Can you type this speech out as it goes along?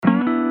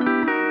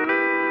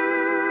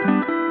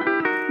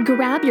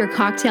Grab your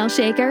cocktail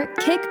shaker,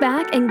 kick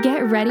back, and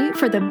get ready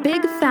for the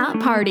big fat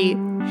party.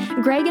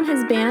 Greg and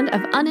his band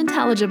of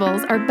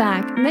unintelligibles are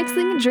back,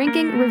 mixing,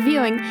 drinking,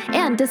 reviewing,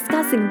 and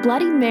discussing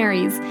Bloody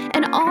Marys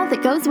and all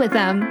that goes with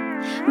them.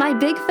 My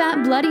Big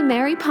Fat Bloody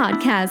Mary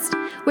podcast,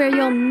 where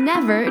you'll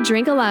never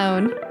drink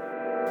alone.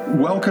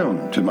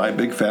 Welcome to my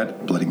Big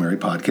Fat Bloody Mary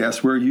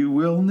podcast, where you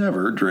will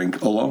never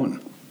drink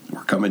alone.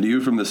 We're coming to you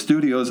from the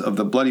studios of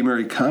the Bloody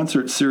Mary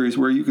concert series,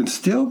 where you can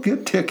still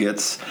get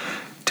tickets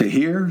to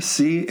hear,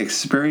 see,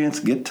 experience,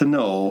 get to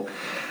know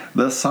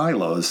the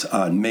Silos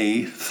on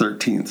May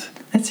 13th.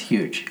 That's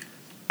huge.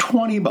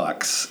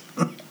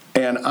 $20.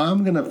 And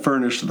I'm going to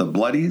furnish the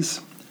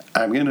Bloodies.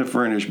 I'm going to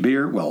furnish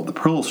beer. Well, the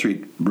Pearl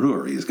Street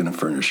Brewery is going to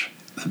furnish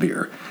the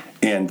beer.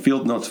 And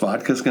Field Notes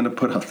Vodka is going to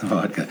put out the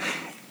vodka.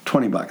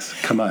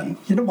 $20. Come on.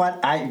 You know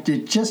what?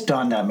 It just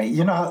dawned on me.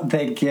 You know how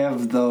they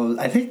give those,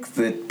 I think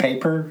the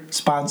paper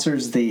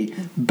sponsors the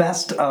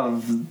best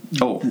of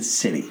the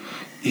city.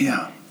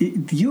 Yeah.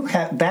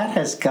 That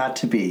has got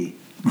to be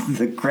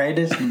the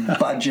greatest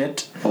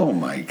budget. Oh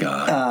my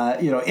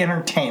God.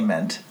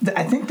 Entertainment.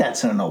 I think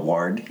that's an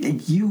award.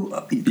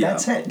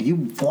 That's it.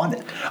 You won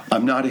it.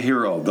 I'm not a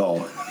hero,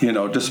 though.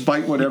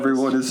 Despite what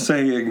everyone is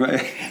saying.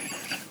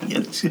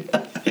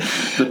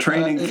 The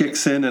training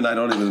kicks in, and I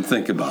don't even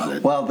think about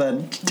it. Well,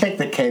 then take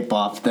the cape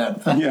off,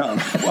 then. Yeah.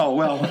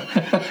 Well,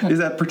 is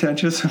that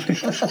pretentious?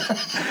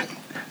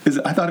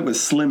 I thought it was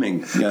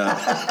slimming.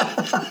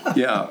 Yeah.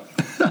 Yeah.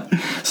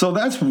 So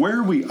that's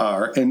where we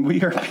are, and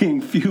we are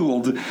being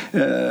fueled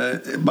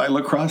by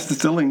La Crosse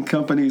Distilling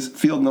Company's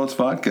Field Notes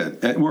Vodka.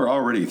 And we're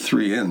already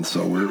 3 in,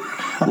 so we're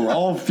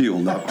all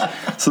fueled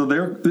up. So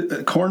their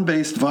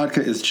corn-based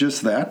vodka is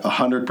just that,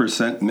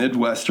 100%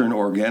 Midwestern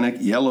organic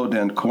yellow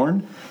dent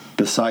corn.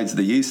 Besides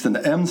the yeast and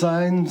the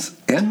enzymes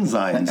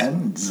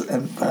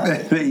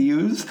they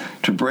use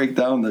to break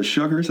down the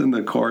sugars in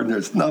the corn,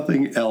 there's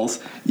nothing else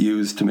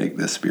used to make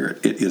this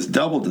spirit. It is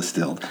double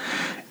distilled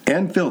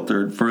and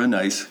filtered for a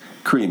nice,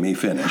 creamy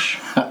finish.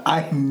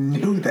 I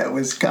knew that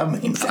was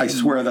coming. I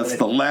swear that's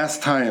the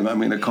last time I'm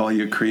going to call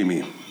you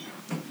creamy.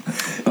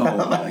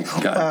 Oh, my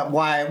God.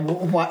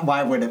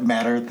 Why would it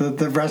matter?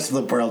 The rest of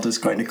the world is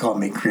going to call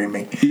me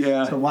creamy.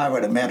 Yeah. So why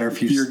would it matter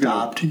if you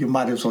stopped? You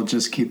might as well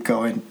just keep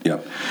going.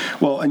 Yep.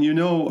 Well, and you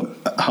know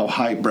how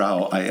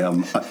highbrow I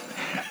am.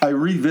 I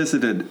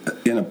revisited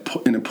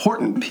an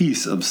important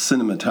piece of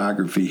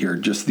cinematography here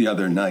just the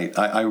other night.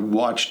 I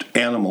watched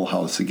Animal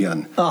House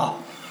again.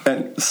 Oh.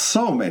 And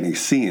so many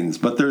scenes,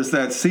 but there's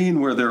that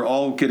scene where they're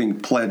all getting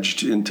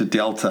pledged into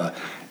Delta,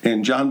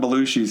 and John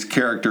Belushi's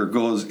character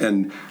goes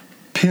and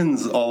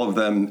pins all of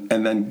them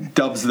and then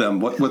dubs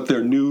them what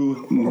their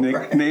new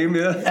nickname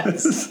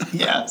is.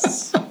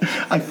 Yes.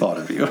 I thought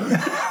of you.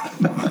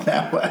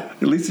 That way.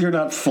 At least you're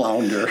not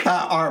Flounder.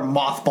 Or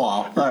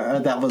Mothball.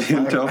 That was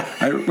Pinto.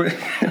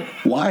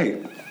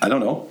 Why? I don't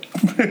know.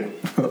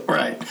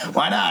 Right.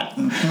 Why not?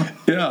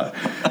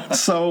 Yeah.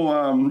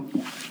 So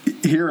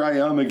here I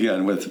am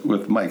again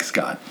with Mike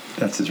Scott.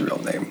 That's his real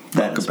name.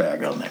 That is his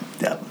real name.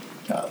 Yeah.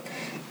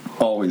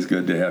 Always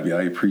good to have you.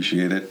 I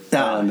appreciate it.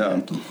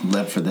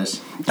 Live for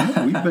this.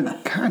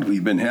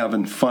 We've been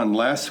having fun.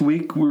 Last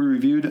week we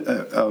reviewed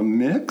a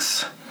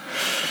mix.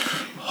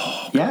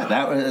 Yeah,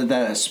 that was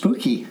the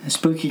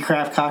spooky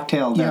craft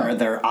cocktail.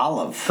 Their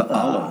olive. The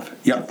olive.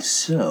 Yep.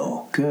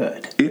 So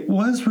good. It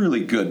was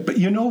really good. But,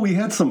 we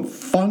had some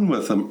fun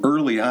with them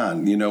early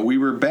on. We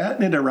were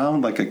batting it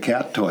around like a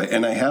cat toy,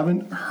 and I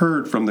haven't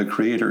heard from the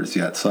creators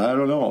yet, so I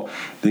don't know.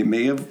 They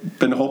may have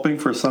been hoping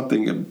for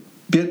something a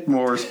bit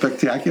more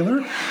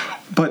spectacular,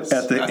 but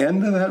at the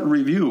end of that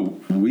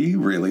review, we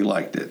really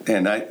liked it.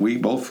 And we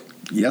both,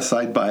 yes,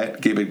 I'd buy it,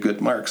 gave it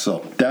good marks.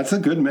 So that's a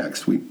good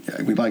mix. We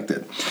liked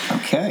it.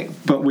 Okay.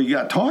 But we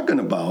got talking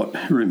about,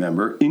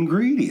 remember,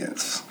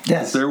 ingredients.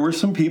 Yes. There were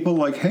some people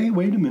like, hey,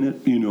 wait a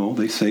minute,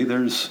 they say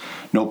there's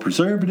no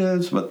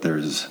preservatives, but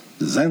there's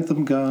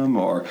xanthan gum,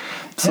 or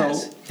so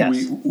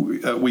yes.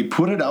 We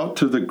put it out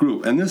to the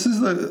group. And this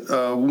is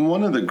the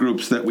one of the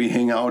groups that we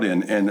hang out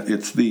in, and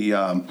it's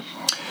the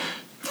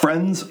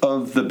Friends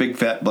of the Big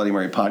Fat Bloody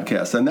Mary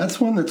podcast, and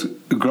that's one that's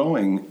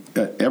growing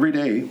every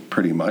day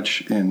pretty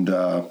much, and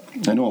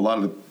I know a lot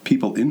of the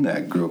people in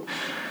that group.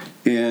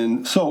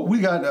 And so we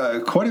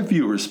got quite a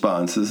few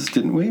responses,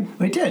 didn't we?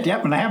 We did,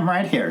 yep, and I have them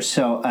right here.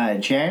 So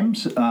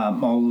James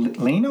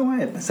Molino,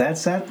 is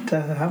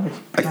that how we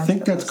I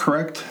think that's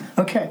correct.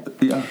 Okay.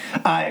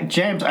 Yeah.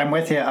 James, I'm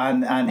with you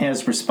on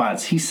his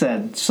response. He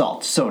said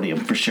sodium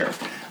for sure.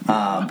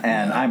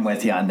 And I'm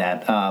with you on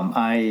that.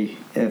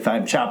 If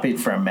I'm shopping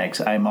for a mix,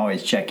 I'm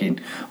always checking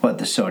what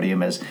the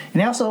sodium is.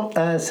 And he also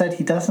said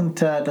he doesn't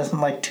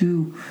like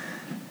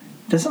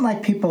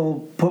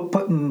people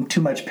putting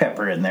too much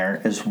pepper in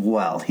there as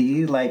well.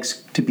 He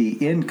likes to be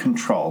in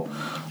control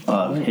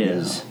of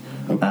his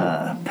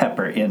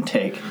pepper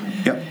intake.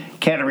 Yep.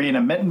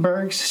 Katarina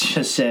Mittenbergs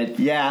just said,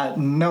 yeah,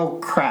 no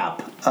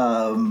crap.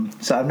 So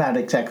I'm not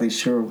exactly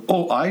sure.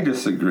 Oh, I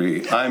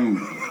disagree.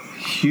 I'm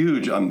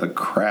huge on the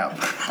crap.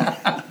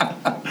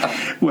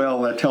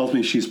 Well, that tells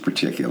me she's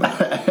particular.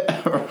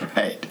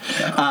 Right.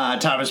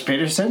 Thomas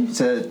Peterson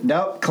said,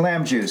 nope,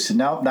 clam juice.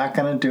 Nope, not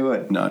going to do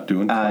it. Not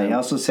doing clam. He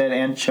also said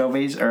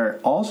anchovies are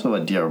also a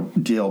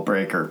deal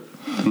breaker.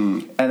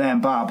 And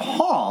then Bob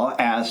Hall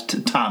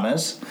asked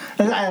Thomas,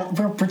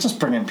 we're just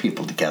bringing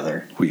people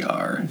together. We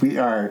are.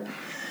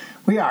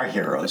 We are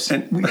heroes.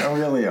 And we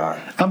really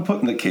are. I'm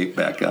putting the cape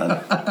back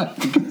on.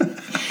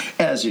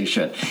 As you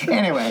should.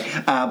 Anyway,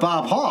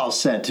 Bob Hall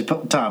said to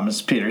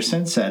Thomas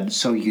Peterson,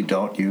 so you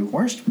don't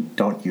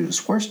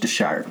use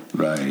Worcestershire.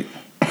 Right.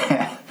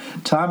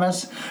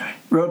 Thomas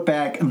wrote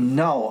back,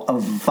 no,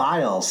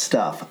 vile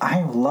stuff.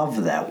 I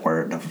love that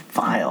word,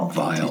 vile.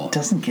 Vile. It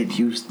doesn't get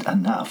used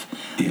enough.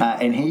 Yeah.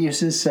 And he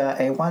uses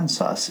A1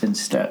 sauce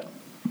instead.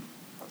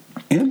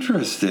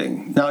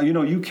 Interesting. Now,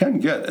 you can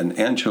get an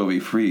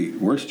anchovy-free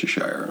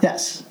Worcestershire.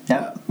 Yes.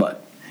 Yep.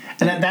 But...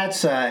 And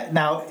that's...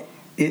 Now,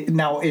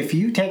 if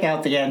you take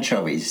out the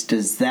anchovies,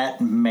 does that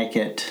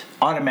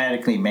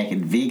automatically make it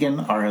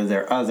vegan, or are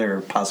there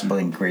other possible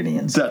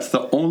ingredients? That's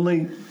the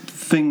only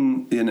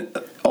thing in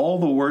all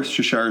the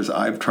Worcestershires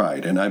I've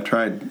tried, and I've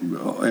tried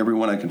every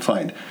one I can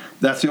find.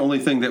 That's the only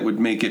thing that would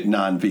make it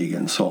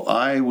non-vegan. So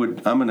I'm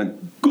going to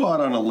go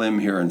out on a limb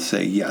here and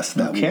say yes.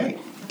 That okay. Would.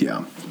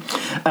 Yeah.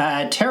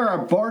 Tara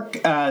Bork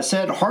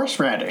said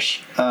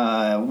horseradish.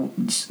 And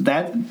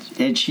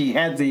she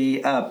had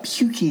the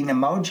puking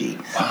emoji.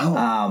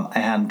 Wow.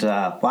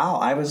 Wow,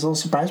 I was a little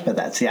surprised by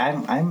that. See,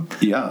 I'm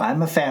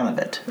a fan of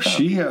it.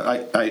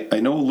 I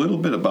know a little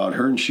bit about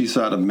her, and she's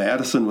out of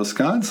Madison,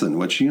 Wisconsin,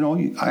 which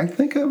I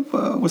think of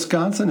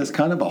Wisconsin as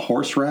kind of a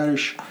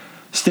horseradish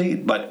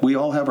state, but we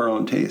all have our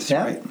own taste,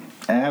 yeah. Right?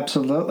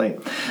 Absolutely.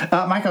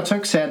 Michael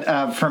Took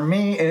said, for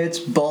me, it's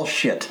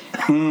bullshit.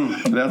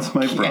 That's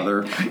my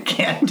brother.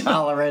 Can't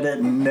tolerate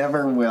it,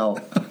 never will.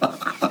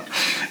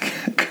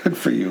 Good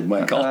for you,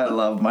 Michael. I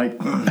love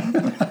Mike.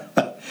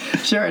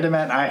 Sherry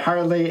DeMent, I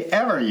hardly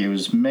ever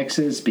use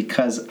mixes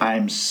because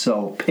I'm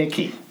so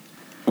picky.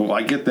 Oh,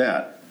 I get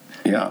that.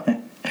 Yeah.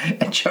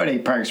 And Jody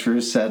Parks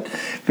Bruce said,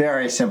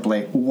 very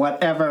simply,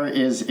 whatever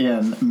is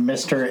in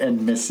Mr. and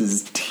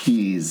Mrs.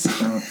 T's.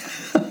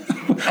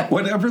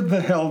 Whatever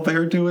the hell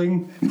they're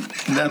doing,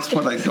 that's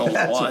what I don't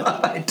want.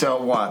 What I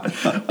don't want.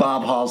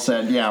 Bob Hall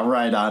said, yeah,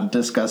 right on,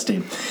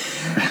 disgusting.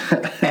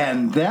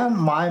 And then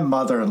my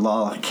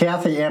mother-in-law,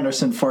 Kathy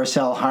Anderson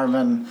Forsell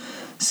Harmon,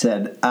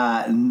 said,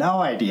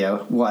 no idea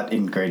what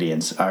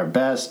ingredients are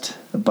best,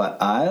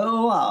 but I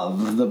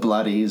love the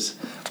Bloodies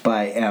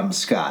by M.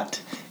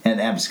 Scott. And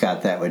M.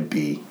 Scott, that would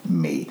be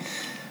me.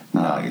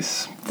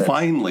 Nice.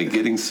 Finally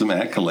getting some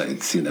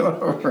accolades,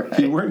 Right.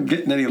 You weren't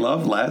getting any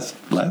love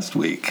last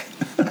week.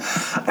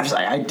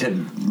 I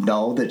didn't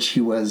know that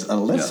she was a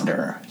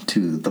listener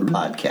to the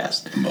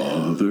podcast.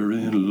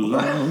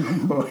 Mother-in-law.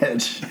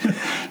 Which,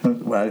 I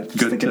was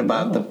thinking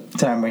about the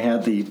time we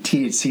had the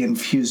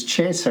THC-infused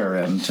chaser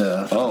and...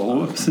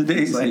 whoopsie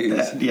daisies.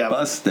 Like yeah.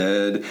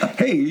 Busted.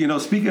 Hey,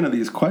 speaking of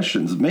these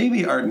questions,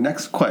 maybe our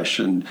next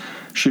question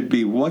should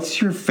be, what's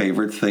your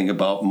favorite thing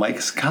about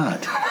Mike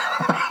Scott?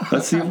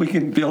 Let's see if we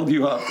can build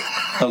you up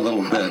a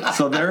little bit.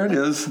 So there it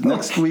is,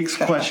 next week's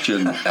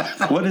question.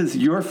 What is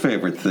your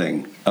favorite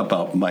thing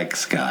about Mike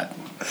Scott?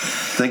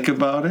 Think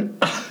about it.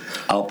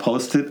 I'll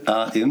post it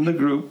in the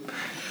group.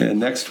 And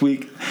next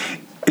week,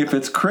 if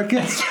it's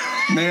crickets,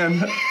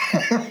 man,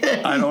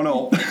 I don't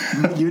know.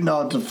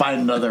 To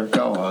find another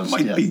co-host.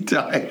 Might be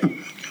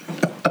time.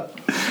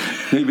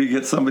 Maybe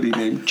get somebody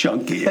named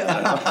Chunky.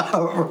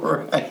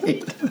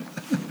 Right.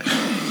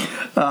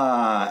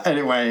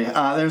 Anyway,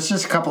 there's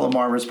just a couple of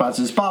more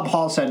responses. Bob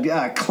Hall said,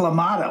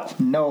 Clamato.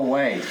 No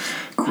way.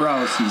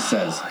 Gross, he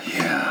says.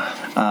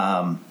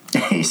 Yeah.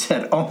 He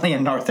said, only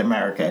in North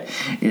America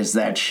is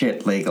that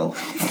shit legal.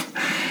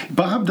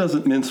 Bob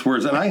doesn't mince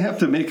words, and I have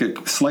to make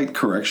a slight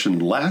correction.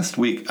 Last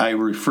week, I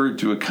referred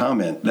to a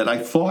comment that I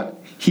thought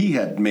he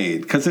had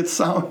made, because it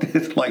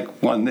sounded like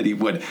one that he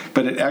would,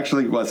 but it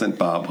actually wasn't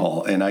Bob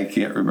Hall, and I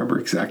can't remember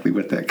exactly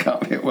what that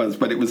comment was,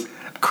 but it was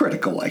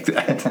critical like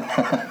that.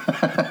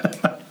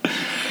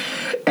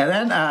 And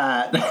then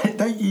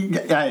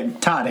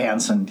Todd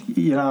Hansen,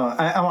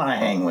 I want to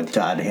hang with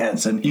Todd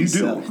Hansen. You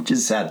do.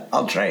 Just said,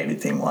 I'll try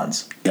anything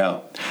once.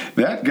 Yeah.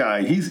 That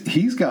guy,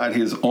 he's got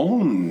his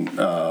own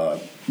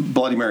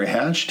Bloody Mary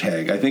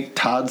hashtag. I think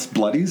Todd's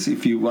Bloodies,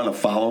 if you want to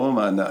follow him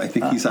on, I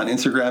think he's on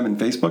Instagram and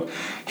Facebook.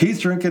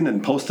 He's drinking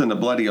and posting a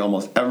Bloody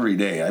almost every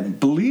day. I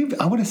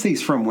want to say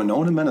he's from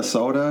Winona,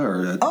 Minnesota,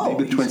 or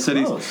maybe the Twin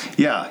Cities. Close.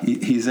 Yeah,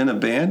 he's in a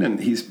band, and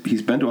he's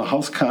been to a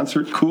house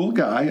concert. Cool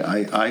guy.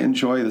 I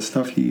enjoy the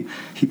stuff he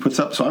puts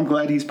up, so I'm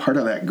glad he's part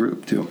of that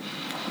group, too.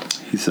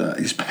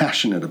 He's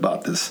passionate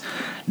about this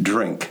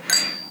drink.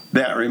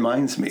 That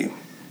reminds me,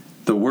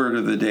 the word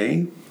of the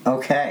day.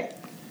 Okay.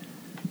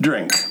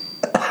 Drink.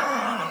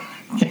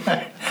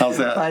 How's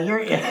that?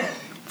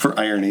 For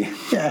irony.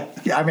 Yeah.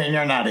 I mean,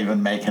 you're not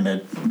even making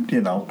it,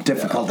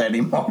 difficult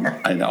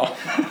anymore. I know.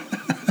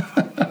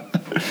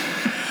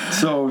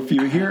 So if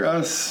you hear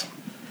us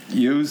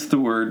use the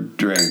word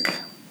drink,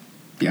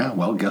 Yeah,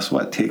 well, guess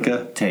what? Take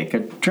a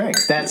drink.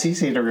 That's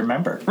easy to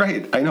remember.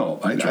 Right, I know.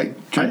 I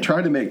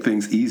try to make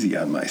things easy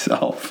on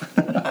myself.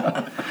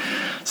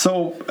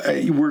 So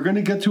we're going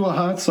to get to a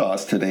hot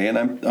sauce today,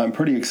 and I'm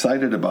pretty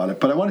excited about it.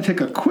 But I want to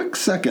take a quick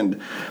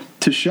second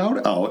to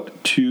shout out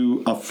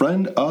to a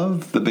friend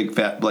of the Big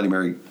Fat Bloody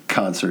Mary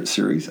concert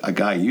series, a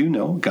guy you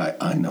know, a guy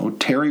I know,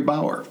 Terry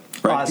Bauer.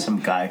 Right?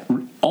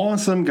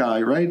 Awesome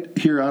guy, right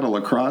here out of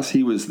La Crosse.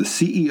 He was the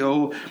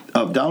CEO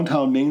of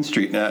Downtown Main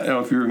Street. Now, I don't know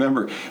if you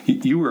remember,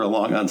 you were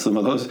along on some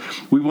of those.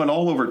 We went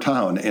all over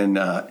town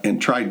and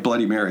tried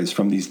Bloody Marys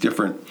from these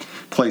different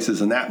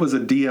places, and that was a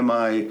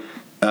DMI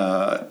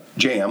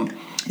jam.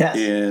 Yes.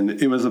 And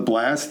it was a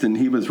blast, and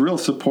he was real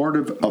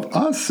supportive of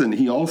us, and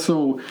he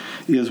also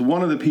is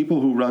one of the people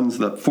who runs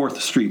the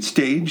 4th Street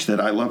stage that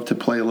I love to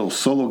play a little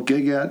solo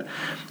gig at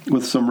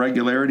with some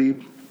regularity.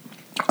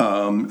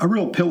 A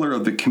real pillar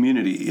of the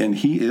community, and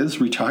he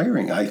is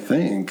retiring, I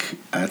think,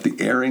 at the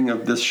airing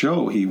of this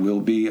show. He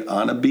will be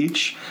on a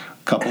beach,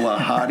 a couple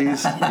of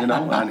hotties,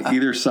 on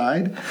either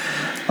side.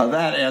 Well,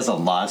 that is a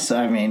loss.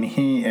 I mean,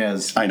 he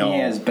has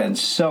been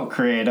so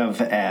creative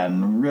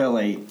and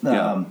really,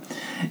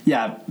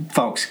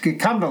 folks,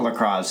 come to La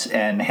Crosse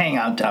and hang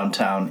out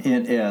downtown.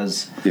 It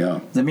is,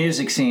 the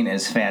music scene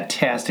is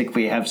fantastic.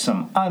 We have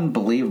some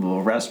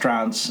unbelievable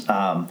restaurants,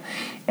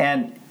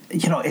 and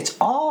it's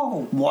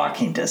all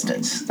walking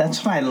distance.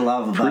 That's what I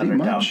love about our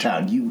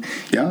downtown. You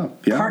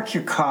park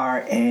your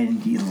car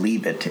and you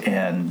leave it,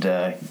 and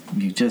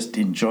you just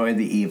enjoy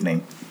the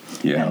evening.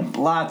 Yeah. And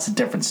lots of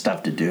different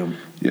stuff to do.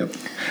 Yep.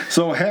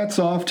 So hats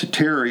off to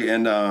Terry,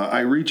 and I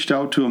reached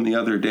out to him the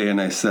other day,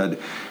 and I said,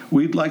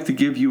 we'd like to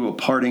give you a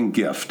parting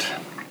gift.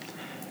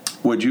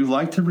 Would you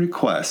like to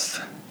request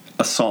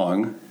a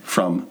song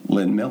from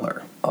Lynn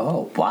Miller?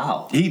 Oh,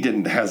 wow. He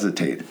didn't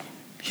hesitate.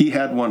 He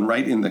had one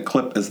right in the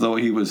clip as though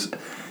he was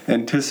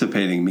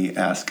anticipating me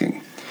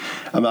asking.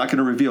 I'm not going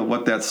to reveal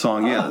what that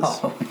song is.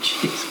 Oh,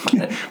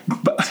 jeez.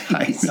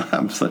 But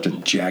I'm such a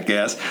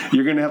jackass.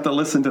 You're going to have to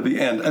listen to the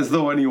end, as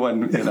though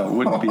anyone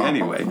wouldn't be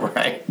anyway.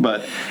 Right.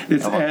 But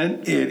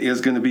and it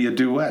is going to be a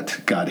duet,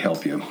 God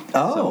help you.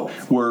 Oh. So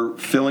we're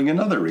filling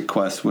another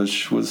request,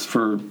 which was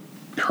for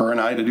her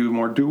and I to do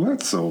more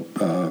duets. So,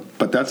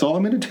 but that's all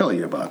I'm going to tell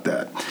you about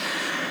that.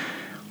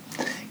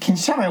 Can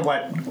you tell me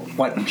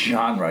what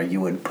genre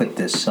you would put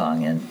this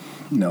song in?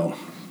 No.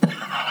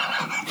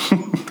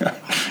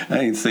 I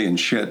ain't saying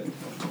shit.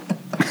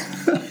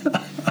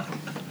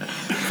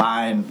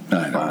 Fine.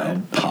 I don't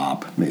know.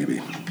 Pop,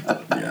 maybe.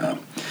 Yeah.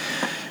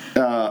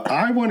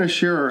 I want to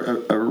share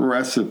a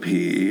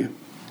recipe,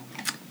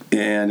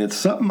 and it's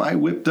something I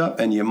whipped up,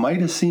 and you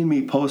might have seen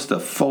me post a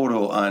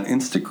photo on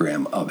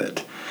Instagram of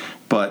it.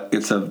 But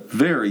it's a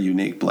very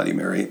unique Bloody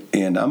Mary,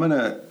 and I'm going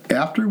to,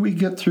 after we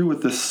get through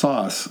with this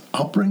sauce,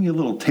 I'll bring you a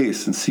little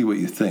taste and see what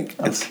you think.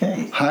 Okay.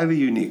 It's highly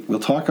unique. We'll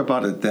talk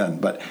about it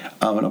then, but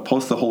I'm going to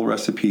post the whole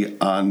recipe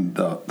on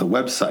the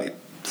website.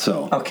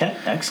 So okay,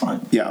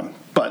 excellent. Yeah,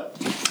 but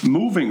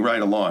moving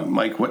right along,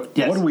 Mike, what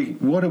are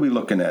we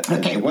looking at?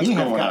 Okay, what's we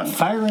going have got on?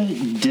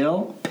 Fiery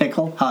Dill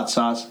Pickle Hot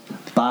Sauce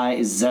by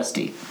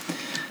Zesti,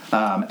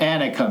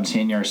 and it comes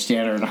in your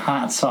standard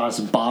hot sauce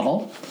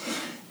bottle.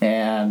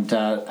 And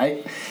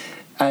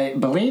I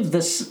believe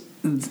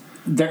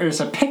there is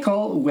a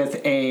pickle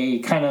with a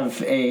kind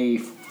of a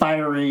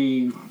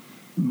fiery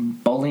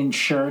bowling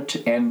shirt,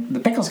 and the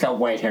pickle's got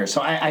white hair.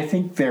 So I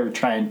think they're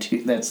trying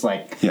to. That's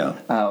like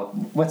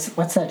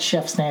what's that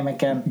chef's name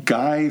again?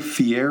 Guy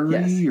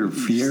Fieri or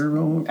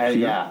Fiero?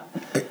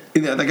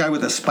 The guy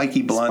with the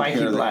spiky blonde hair.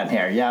 Spiky blonde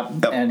hair, yep.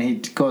 And he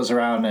goes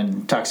around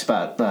and talks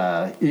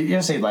about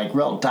usually like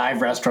real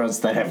dive restaurants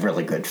that have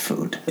really good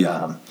food.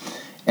 Yeah.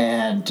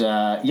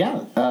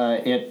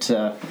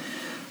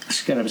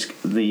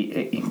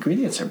 The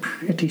ingredients are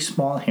pretty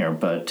small here,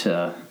 but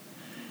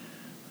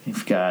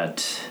we've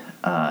got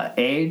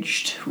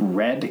aged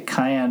red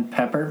cayenne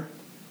pepper,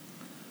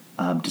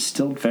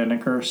 distilled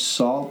vinegar,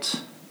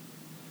 salt.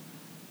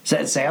 Is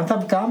that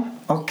xanthan gum?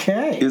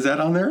 Okay. Is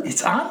that on there?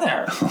 It's on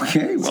there.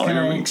 Okay. It's going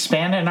to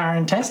expand in our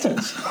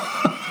intestines.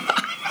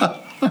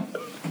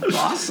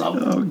 Awesome.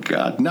 Oh,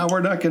 God. Now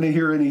we're not going to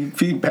hear any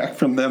feedback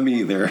from them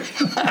either.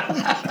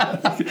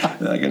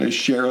 They're going to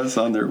share us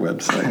on their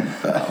website.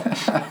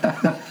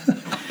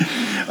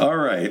 All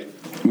right.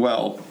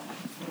 Well,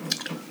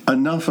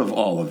 enough of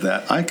all of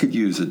that. I could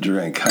use a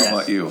drink. How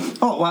about you?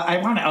 Oh, well, I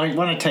want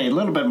to tell you a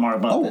little bit more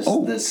about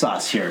this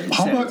sauce here.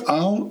 How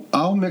about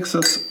I'll mix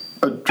us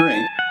a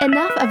drink.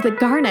 Enough of the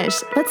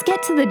garnish. Let's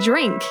get to the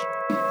drink.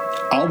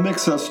 I'll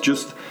mix us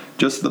just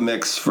the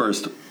mix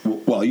first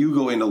while you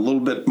go in a little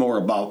bit more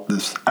about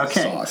this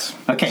sauce.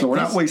 Okay. So we're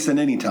not wasting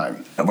any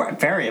time. We're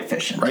very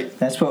efficient. Right.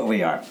 That's what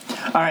we are.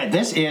 All right.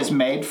 This is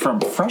made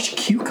from fresh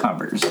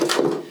cucumbers,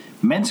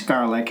 minced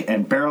garlic,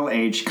 and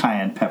barrel-aged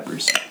cayenne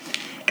peppers,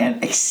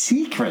 and a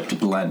secret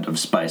blend of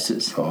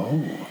spices.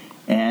 Oh.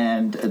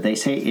 And they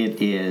say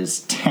it is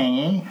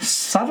tangy,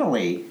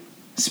 subtly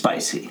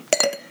spicy.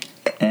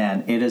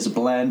 And it is a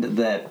blend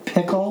that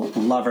pickle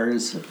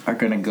lovers are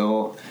going to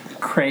go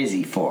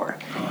crazy for.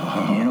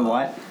 You know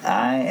what?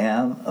 I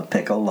am a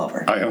pickle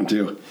lover. I am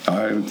too.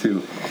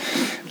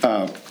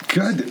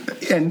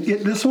 Good. And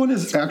this one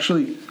is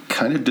actually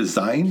kind of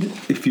designed,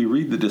 if you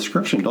read the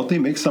description, don't they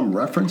make some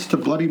reference to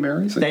Bloody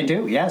Marys? They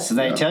do, yes.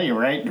 They tell you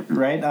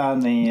right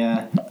on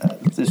the,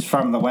 this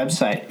from the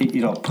website,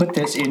 put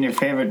this in your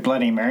favorite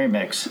Bloody Mary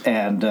mix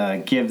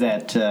and give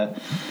that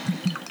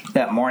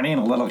morning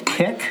a little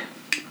kick.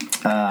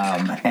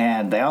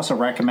 And they also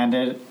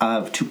recommended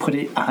to put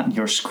it on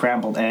your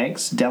scrambled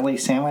eggs, deli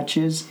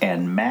sandwiches,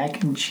 and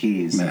mac and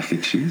cheese. Mac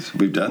and cheese?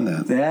 We've done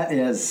that.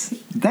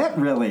 That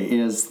really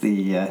is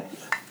the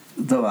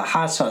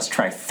hot sauce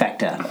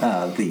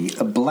trifecta.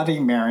 The Bloody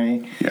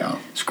Mary,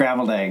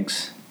 scrambled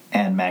eggs,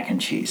 and mac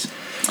and cheese.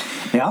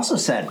 They also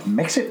said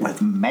mix it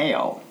with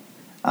mayo.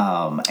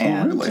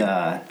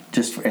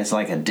 Just as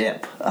like a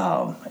dip.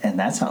 And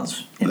that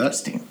sounds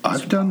interesting.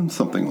 I've done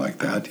something like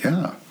that,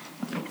 yeah.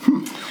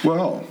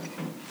 Well,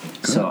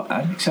 so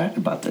I'm excited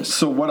about this.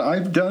 So what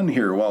I've done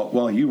here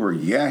while you were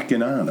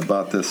yakking on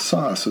about this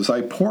sauce is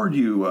I poured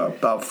you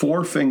about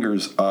 4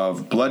 fingers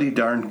of Bloody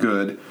Darn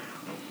Good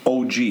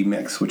OG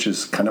mix, which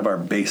is kind of our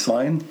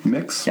baseline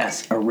mix.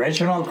 Yes,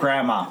 original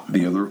grandma.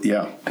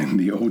 And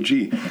the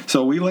OG.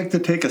 So we like to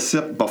take a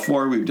sip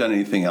before we've done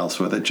anything else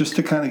with it, just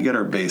to kind of get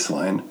our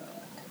baseline.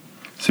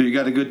 So you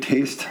got a good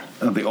taste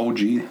of the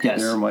OG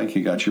there, Mike?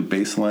 You got your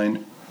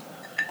baseline.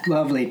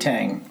 Lovely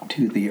tang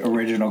to the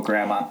original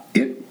grandma.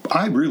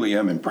 I really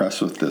am impressed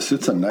with this.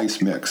 It's a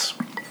nice mix.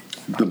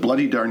 The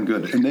Bloody Darn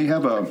Good. And they've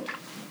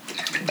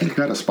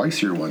got a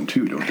spicier one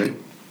too, don't they?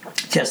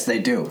 Yes, they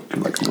do.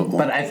 Like a little more.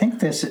 But I think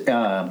this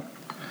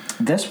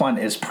one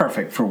is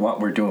perfect for what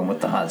we're doing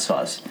with the hot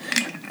sauce.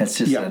 It's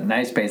just a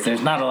nice base.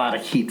 There's not a lot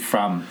of heat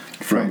from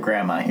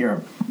grandma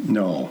here.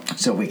 No.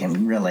 So we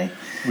can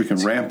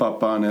ramp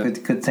up on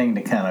it. Good thing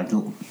to kind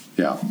of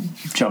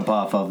jump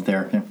off of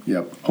there.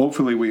 Yep.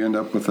 Hopefully we end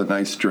up with a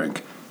nice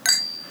drink.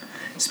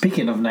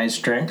 Speaking of nice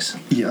drinks.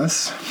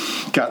 Yes.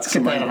 Got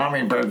some. Get that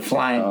hummingbird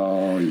flying.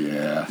 Oh,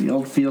 yeah. The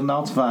old Field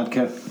Notes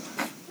vodka.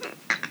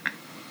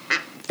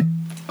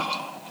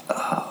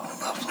 Oh,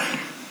 lovely.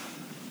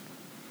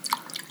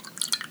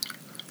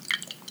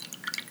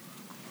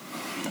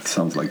 That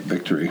sounds like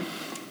victory.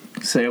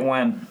 Say it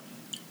when.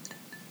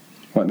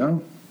 What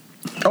now?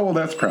 Oh, well,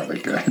 that's probably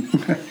good.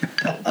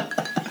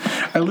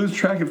 I lose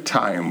track of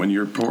time when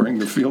you're pouring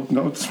the Field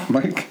Notes,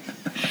 Mike.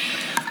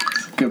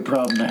 It's a good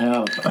problem to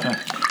have.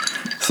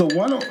 So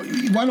why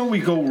don't we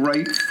go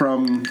right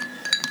from?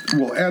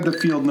 We'll add the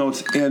Field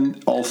Notes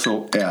and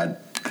also add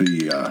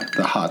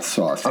the hot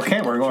sauce.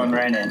 Okay, we're going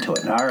right into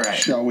it. All right.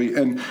 Shall we?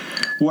 And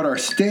what our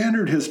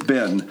standard has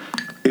been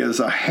is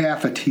a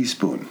half a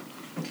teaspoon.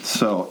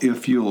 So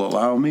if you'll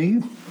allow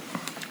me,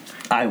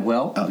 I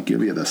will. I'll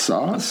give you the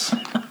sauce.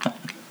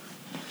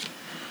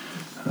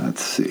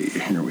 Let's see.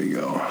 Here we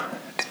go.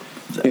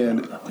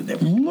 And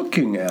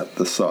looking at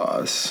the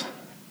sauce,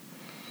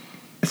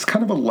 it's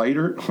kind of a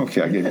lighter.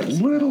 Okay, I gave it a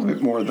little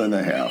bit more than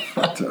a half,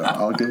 but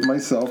I'll give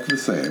myself the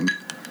same.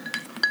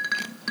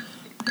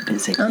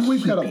 And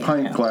we've got a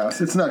pint glass.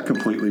 It's not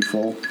completely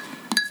full.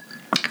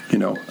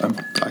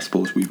 I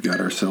suppose we've got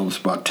ourselves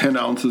about 10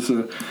 ounces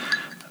of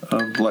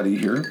Bloody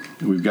here.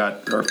 We've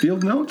got our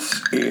Field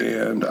Notes,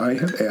 and I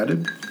have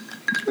added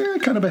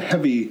kind of a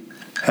heavy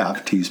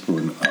half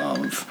teaspoon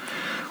of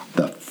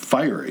the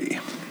fiery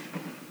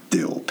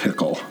dill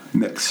pickle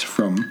mix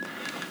from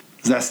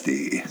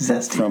Zesti.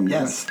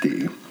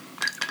 Zesti.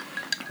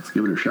 Let's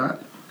give it a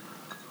shot.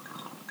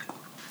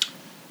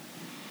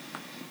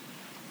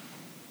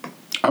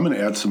 I'm going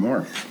to add some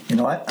more. You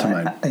know what?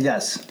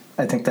 Yes,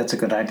 I think that's a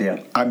good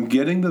idea. I'm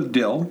getting the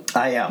dill.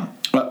 I am.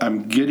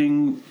 I'm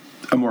getting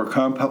a more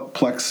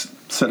complex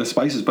set of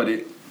spices, but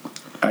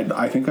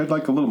I think I'd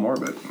like a little more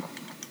of it.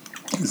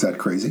 Is that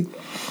crazy?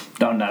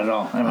 No, not at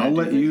all. I'll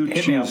let you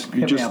choose.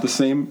 Just the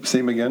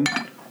same again?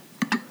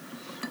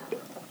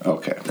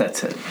 Okay.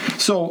 That's it.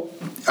 So,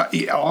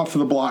 off of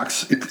the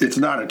blocks, it's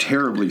not a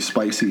terribly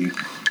spicy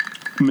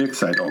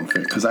mix, I don't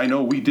think, because I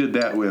know we did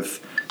that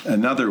with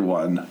another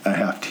one, a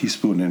half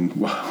teaspoon, and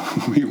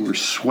we were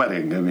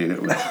sweating. I mean,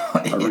 it was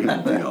a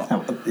real deal.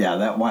 Yeah,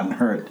 that one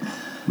hurt.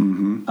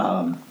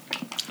 Mm-hmm.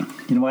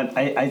 You know what?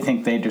 I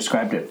think they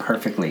described it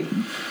perfectly.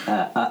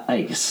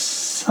 A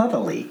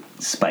subtly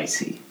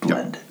spicy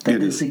blend. Yep,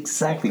 that is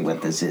exactly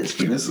what this is.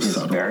 This is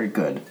very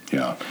good.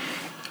 Yeah.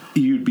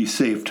 You'd be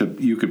safe to,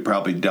 you could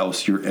probably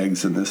douse your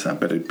eggs in this. I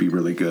bet it'd be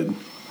really good.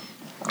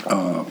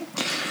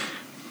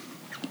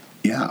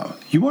 Yeah.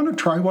 You want to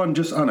try one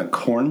just on a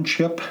corn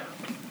chip?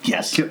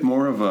 Yes. Get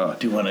more of a...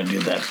 Do you want to do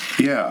that?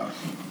 Yeah.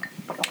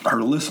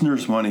 Our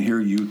listeners want to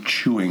hear you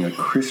chewing a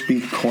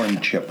crispy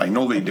corn chip. I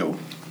know they do.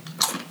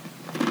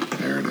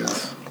 There it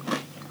is.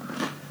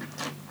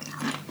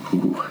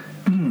 Ooh.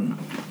 Mm.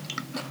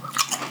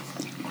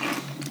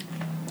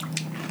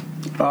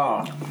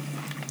 Oh.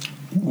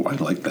 Ooh, I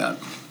like that.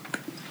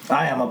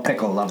 I am a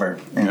pickle lover.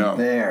 And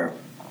there.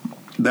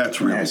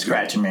 That's really good.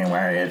 Scratching me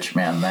where I itch,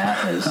 man.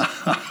 That is...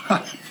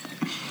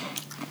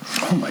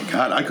 Oh my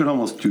God, I could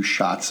almost do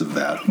shots of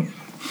that.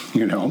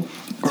 You know?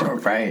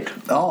 Right.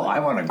 Oh, I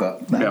want to go.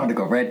 I want to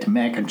go right to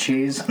mac and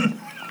cheese.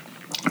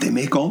 They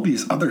make all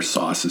these other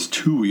sauces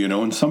too, you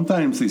know, and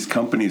sometimes these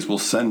companies will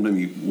send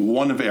me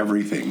one of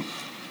everything.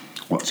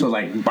 So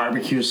like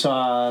barbecue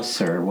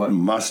sauce or what?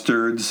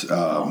 Mustards.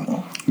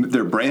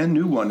 Their brand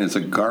new one is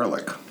a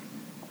garlic.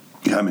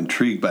 Yeah, I'm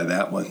intrigued by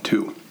that one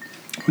too.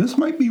 This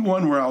might be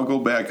one where I'll go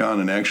back on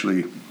and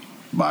actually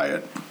buy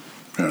it.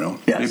 You know,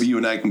 maybe you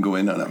and I can go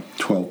in on a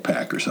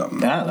 12-pack or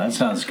something. Yeah, that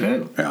sounds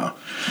good. Yeah,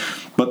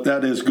 but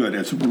that is good.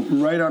 It's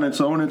right on its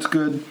own. It's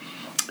good.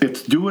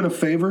 It's doing a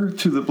favor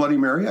to the Bloody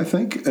Mary, I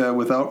think,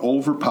 without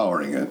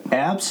overpowering it.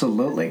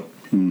 Absolutely.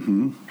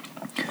 Mm-hmm.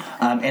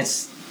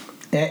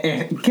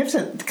 It gives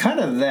it kind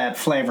of that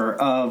flavor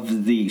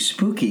of the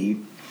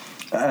spooky.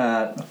 We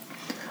had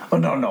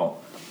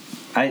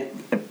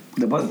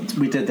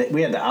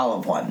the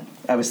olive one.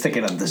 I was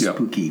thinking of the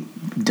spooky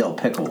dill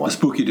pickle one. The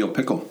spooky dill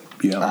pickle,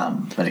 yeah.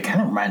 But it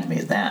kind of reminds me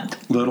of that.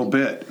 Little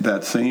bit,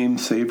 that same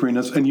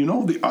savoriness. And you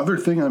know, the other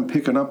thing I'm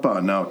picking up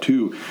on now,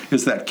 too,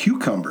 is that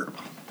cucumber.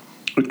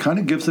 It kind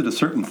of gives it a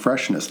certain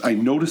freshness. I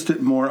noticed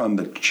it more on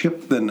the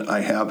chip than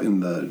I have in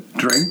the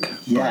drink.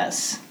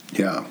 Yes.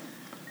 Yeah.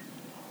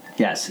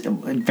 Yes,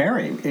 and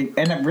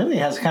it really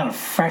has kind of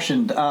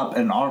freshened up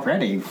an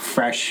already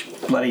fresh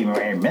Bloody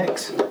Mary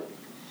mix.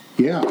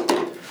 Yeah,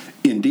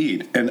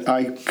 indeed. And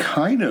I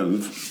kind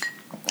of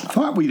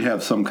thought we'd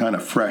have some kind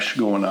of fresh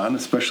going on,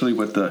 especially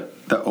with the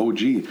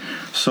OG.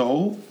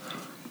 So,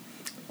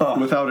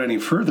 without any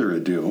further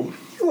ado...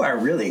 You are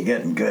really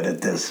getting good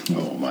at this.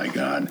 Oh, my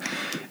God.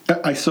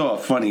 I saw a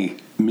funny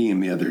meme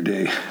the other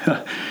day.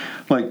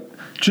 Like,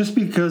 just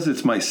because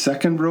it's my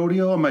second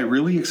rodeo, am I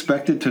really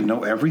expected to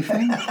know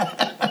everything?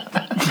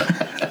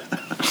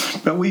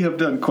 But we have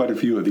done quite a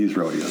few of these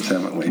rodeos,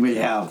 haven't we? We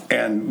have.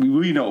 And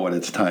we know what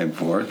it's time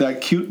for.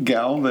 That cute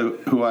gal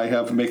who I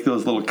have make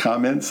those little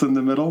comments in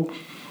the middle.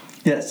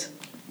 Yes.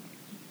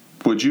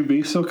 Would you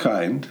be so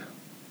kind?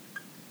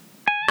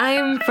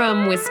 I'm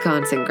from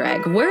Wisconsin,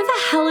 Greg. Where the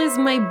hell is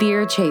my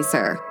beer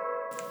chaser?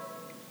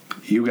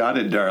 You got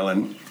it,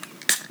 darling.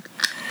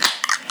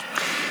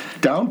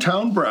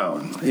 Downtown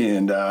Brown.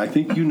 And I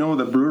think you know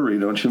the brewery,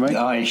 don't you, Mike?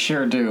 I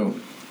sure do.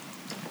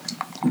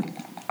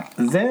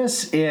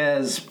 This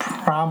is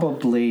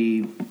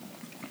probably...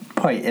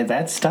 Boy,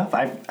 that stuff,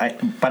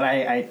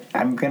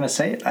 I'm going to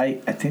say it. I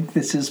think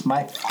this is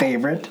my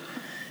favorite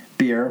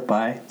beer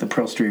by the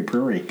Pearl Street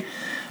Brewery.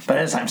 But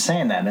as I'm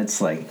saying that,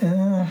 it's like,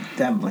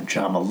 that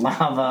Java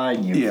Lava,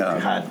 and you've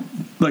got...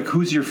 Like,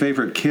 who's your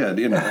favorite kid?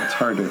 You know, it's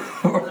hard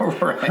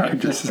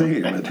to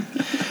say.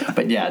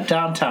 But yeah,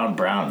 Downtown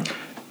Brown.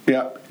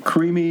 Yeah,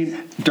 creamy,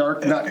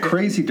 dark, not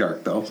crazy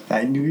dark, though.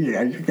 I knew you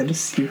were going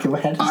to go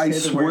ahead and say I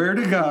swear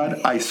to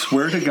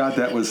God,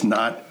 that was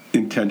not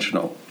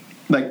intentional.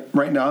 Like,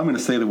 right now, I'm going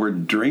to say the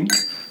word drink.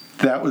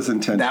 That was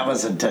intentional. That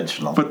was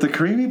intentional. But the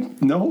creamy,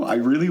 no, I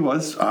really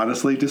was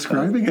honestly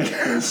describing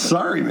it.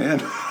 Sorry,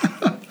 man.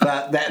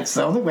 That's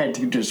the only way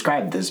to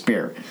describe this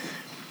beer.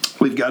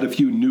 We've got a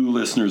few new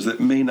listeners that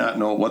may not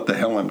know what the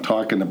hell I'm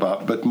talking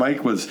about, but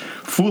Mike was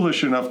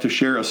foolish enough to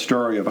share a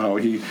story of how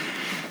he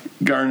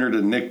garnered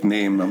a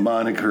nickname, a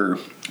moniker,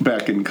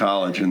 back in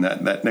college, and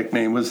that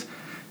nickname was...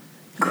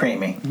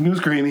 Creamy. It was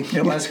creamy.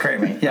 It was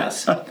creamy,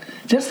 yes.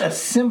 Just a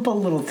simple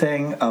little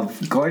thing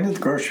of going to the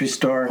grocery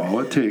store,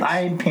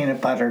 buying peanut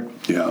butter.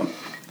 Yeah.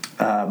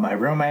 My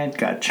roommate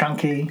got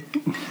chunky,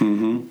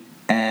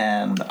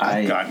 and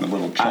I've gotten a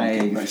little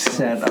chunky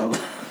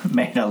myself.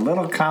 Made a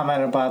little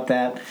comment about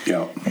that,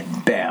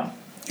 and bam.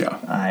 Yeah.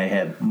 I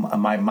had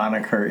my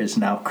moniker is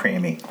now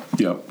creamy.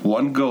 Yeah,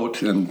 one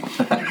goat, and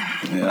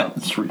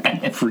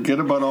forget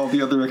about all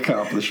the other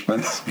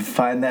accomplishments.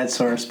 Find that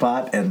sore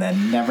spot and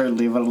then never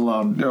leave it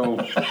alone. No.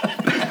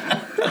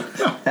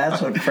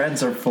 That's what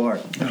friends are for.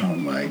 Oh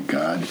my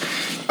God.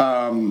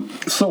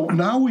 So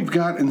now we've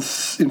got in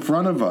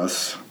front of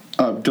us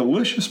a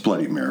delicious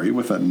Bloody Mary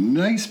with a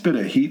nice bit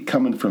of heat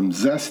coming from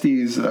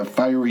Zesti's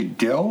fiery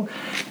dill,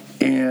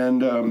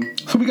 and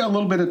so we got a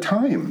little bit of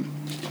time.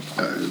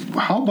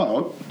 How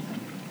about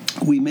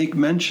we make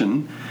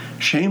mention,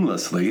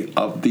 shamelessly,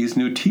 of these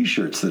new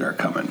T-shirts that are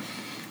coming?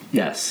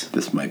 Yes,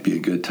 this might be a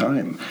good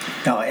time.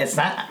 No, it's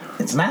not.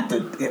 It's not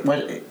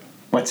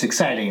what's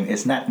exciting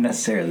is not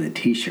necessarily the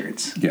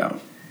T-shirts. Yeah.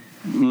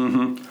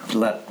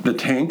 The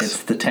tanks.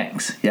 It's the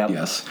tanks. Yep.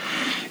 Yes.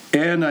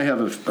 And I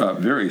have a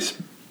very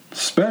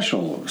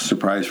special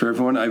surprise for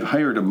everyone. I've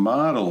hired a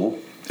model.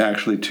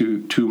 Actually,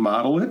 to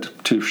model it,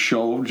 to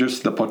show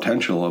just the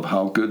potential of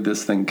how good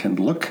this thing can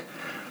look.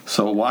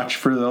 So watch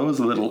for those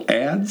little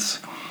ads.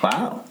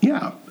 Wow.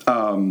 Yeah.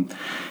 And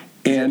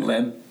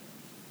Lynn?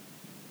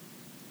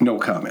 No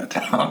comment.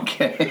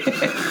 Okay.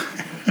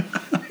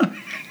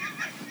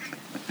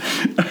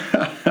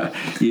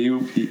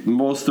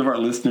 Most of our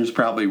listeners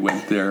probably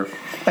went there.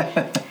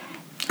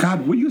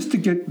 God, we used to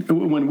get,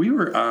 when we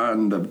were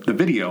on the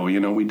video,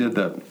 we did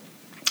the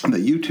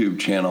YouTube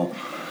channel.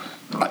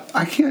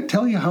 I can't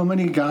tell you how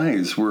many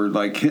guys were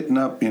like hitting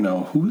up,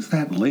 who's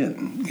that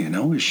Lynn?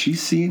 Is she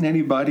seeing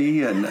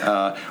anybody? And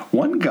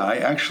one guy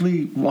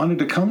actually wanted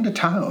to come to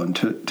town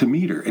to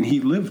meet her. And he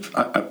lived,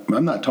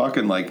 I'm not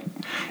talking like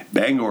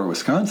Bangor,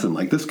 Wisconsin.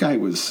 Like this guy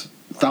was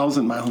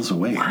 1,000 miles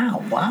away.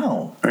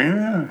 Wow.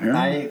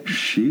 Yeah.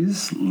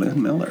 She's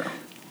Lynn Miller.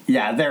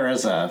 Yeah, there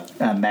is a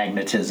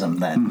magnetism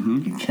that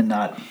you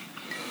cannot...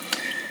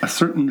 A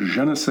certain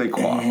je ne sais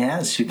quoi.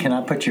 Yes, you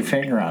cannot put your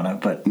finger on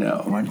it, but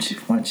no.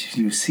 Once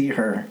you see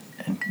her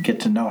and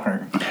get to know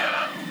her,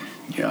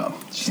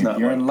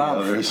 you're in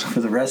love for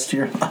the rest of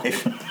your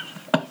life.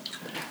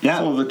 Yeah.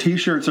 So the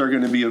T-shirts are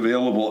going to be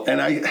available, and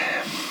I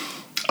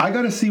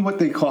got to see what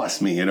they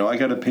cost me. I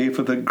got to pay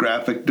for the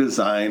graphic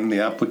design, the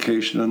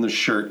application, and the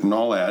shirt, and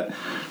all that.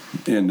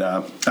 And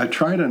I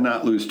try to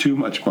not lose too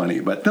much money,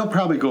 but they'll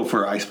probably go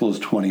for, I suppose,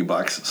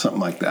 $20,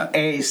 something like that.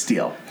 A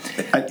steal.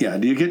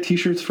 Do you get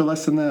T-shirts for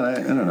less than that?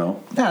 I don't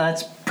know. No,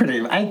 that's pretty.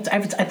 I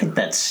think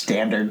that's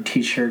standard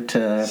T-shirt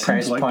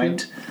price like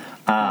point.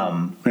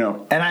 And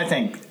I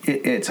think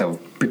it's a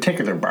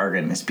particular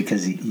bargain is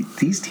because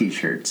these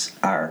T-shirts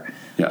are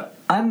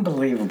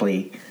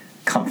unbelievably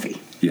comfy.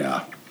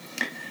 Yeah.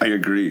 I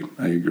agree.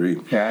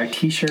 There are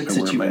T-shirts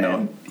that you I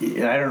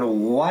don't know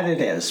what it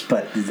is,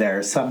 but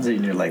there's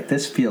something you're like,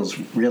 this feels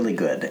really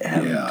good.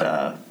 And,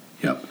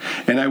 Yep.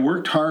 And I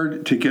worked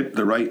hard to get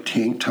the right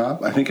tank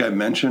top. I think I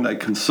mentioned I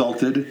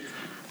consulted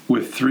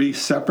with 3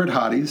 separate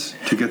hotties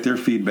to get their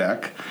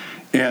feedback.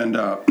 And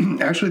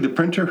actually, the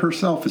printer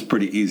herself is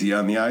pretty easy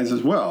on the eyes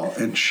as well.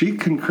 And she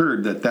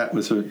concurred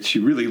that she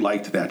really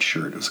liked that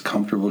shirt. It was a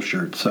comfortable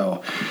shirt.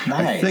 So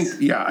nice.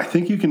 I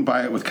think you can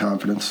buy it with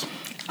confidence.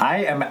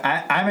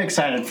 I'm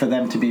excited for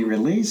them to be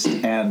released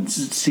and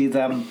see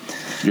them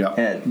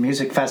at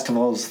music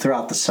festivals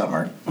throughout the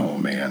summer. Oh,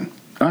 man.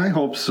 I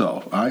hope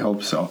so.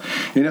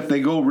 And if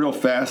they go real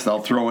fast,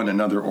 I'll throw in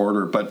another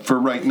order. But for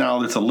right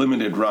now, it's a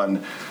limited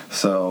run.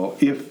 So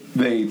if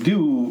they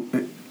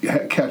do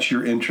catch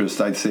your interest,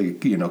 I'd say,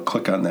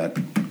 click on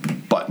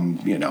that button,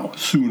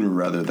 sooner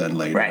rather than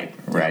later.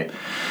 Right.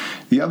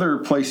 The other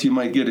place you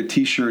might get a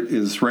T-shirt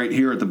is right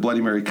here at the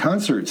Bloody Mary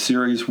Concert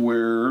Series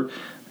where...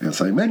 As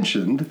I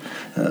mentioned,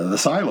 the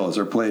Silos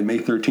are playing May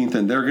 13th,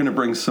 and they're going to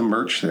bring some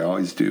merch. They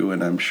always do,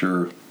 and I'm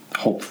sure,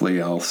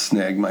 hopefully, I'll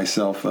snag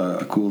myself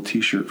a cool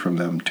T-shirt from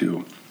them,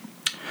 too.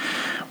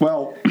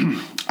 Well,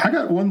 I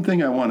got one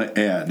thing I want to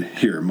add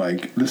here,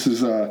 Mike. This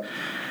is,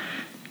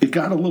 it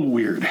got a little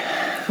weird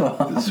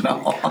this week.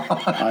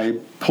 I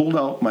pulled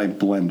out my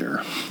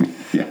blender.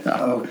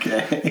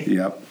 Okay.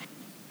 Yep.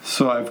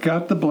 So I've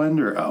got the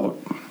blender out,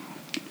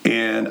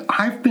 and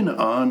I've been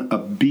on a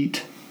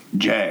beet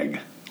jag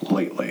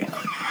lately.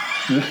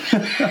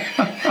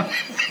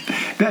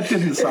 That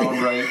didn't sound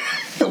right.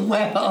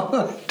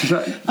 Well,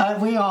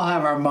 we all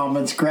have our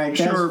moments, Greg.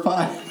 Sure.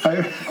 That's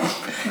fine.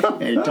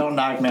 Hey, don't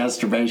knock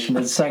masturbation.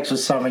 It's sex with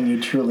someone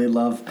you truly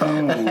love. Oh,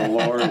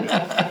 Lord.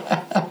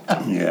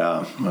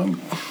 Yeah,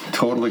 I'm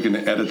totally going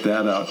to edit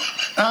that out.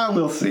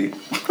 We'll see.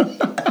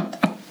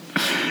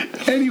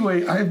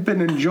 Anyway, I've been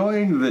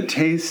enjoying the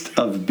taste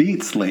of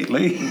beets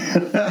lately.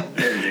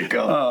 There you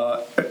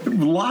go. A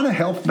lot of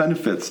health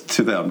benefits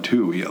to them,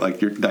 too,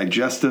 like your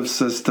digestive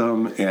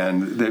system,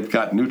 and they've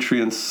got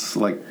nutrients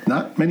like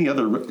not many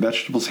other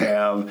vegetables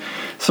have.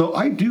 So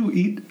I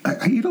eat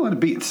a lot of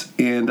beets,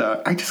 and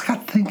I just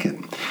got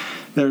thinking,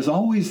 there's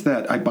always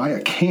that, I buy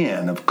a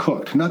can of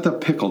cooked, not the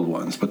pickled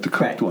ones, but the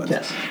cooked ones.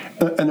 Yes.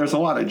 And there's a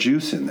lot of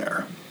juice in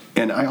there.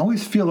 And I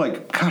always feel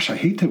like, gosh, I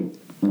hate to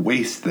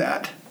waste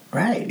that.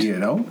 Right.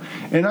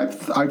 And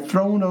I've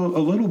thrown a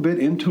little bit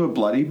into a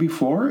bloody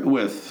before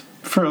with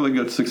fairly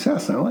good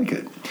success. I like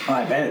it. Oh,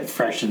 I bet it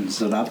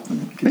freshens it up.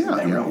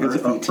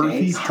 It's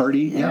earthy, hearty.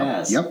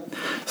 Yes. Yep.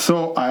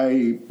 So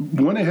I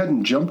went ahead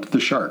and jumped the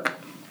shark.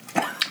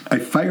 I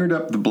fired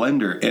up the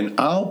blender, and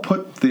I'll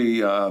put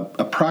the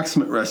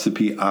approximate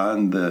recipe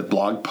on the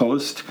blog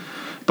post,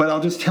 but I'll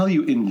just tell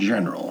you in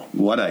general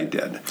what I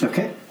did.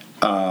 Okay.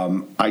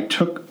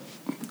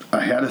 I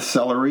had a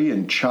celery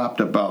and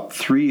chopped about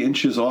 3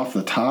 inches off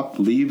the top,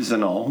 leaves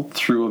and all,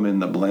 threw them in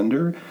the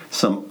blender.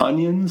 Some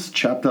onions,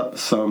 chopped up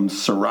some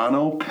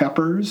serrano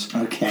peppers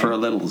for a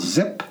little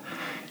zip.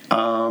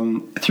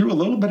 Threw a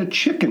little bit of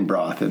chicken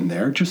broth in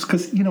there, just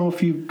because,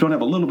 if you don't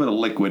have a little bit of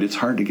liquid, it's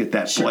hard to get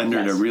that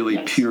blender to really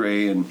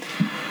puree,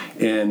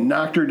 and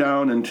knocked her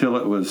down until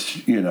it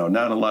was,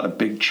 not a lot of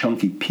big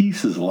chunky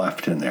pieces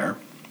left in there.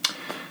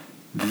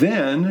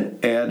 Then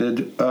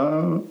added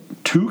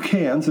 2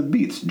 cans of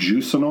beets,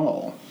 juice and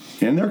all.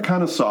 And they're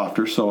kind of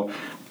softer, so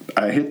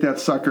I hit that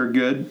sucker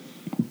good.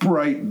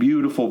 Bright,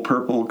 beautiful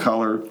purple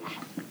color.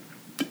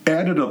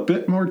 Added a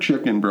bit more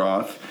chicken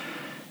broth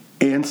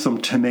and some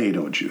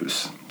tomato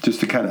juice, just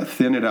to kind of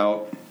thin it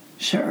out.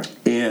 Sure.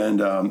 And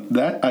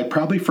that, I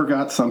probably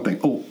forgot something.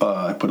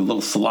 I put a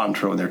little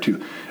cilantro in there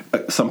too.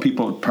 Some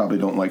people probably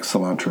don't like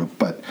cilantro.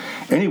 But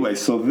anyway,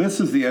 so this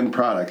is the end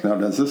product. Now,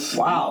 does this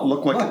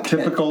look like a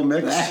typical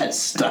mix? That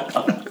stuff.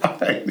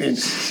 I mean,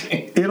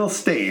 it'll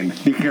stain.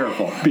 Be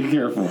careful. Be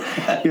careful.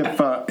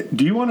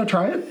 Do you want to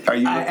try it?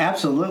 I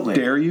absolutely.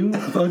 Dare you?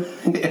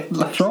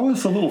 Throw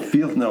us a little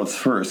field notes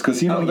first,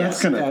 because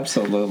that's gonna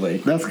absolutely.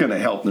 That's gonna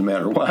help no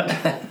matter what.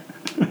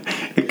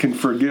 It can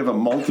forgive a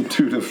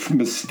multitude of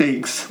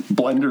mistakes,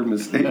 blender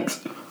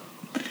mistakes.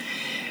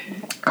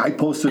 I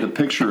posted a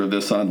picture of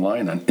this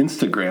online on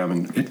Instagram,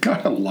 and it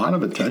got a lot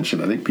of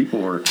attention. I think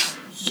people were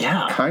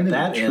kind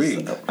of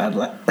intrigued.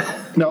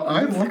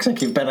 It looks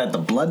like you've been at the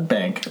blood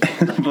bank.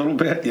 A little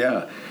bit,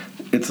 yeah.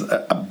 It's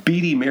a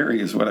Beady Mary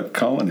is what I'm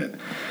calling it.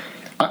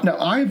 Now,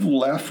 I've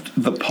left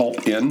the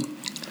pulp in.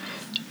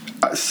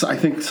 I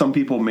think some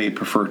people may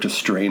prefer to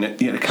strain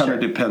it. It kind of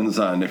depends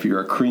on if you're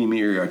a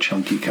creamy or a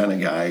chunky kind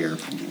of guy or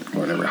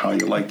whatever, how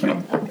you like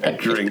your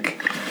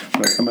drink.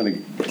 But I'm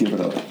going to give it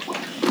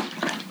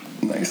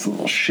a nice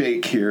little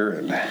shake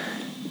here.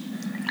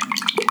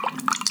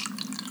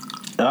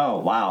 Oh,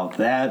 wow.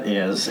 That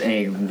is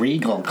a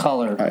regal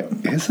color.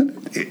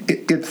 Isn't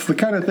it? It's the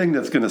kind of thing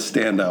that's going to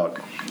stand out.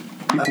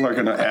 People are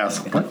going to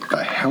ask, what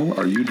the hell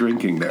are you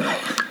drinking there?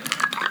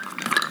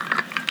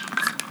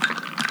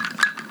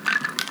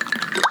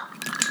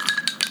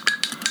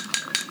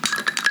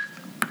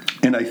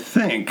 And I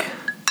think,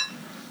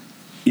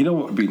 you know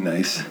what would be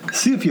nice?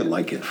 See if you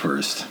like it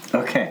first.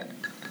 Okay.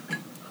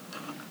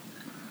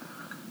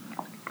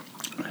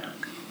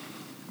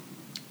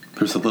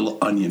 There's a little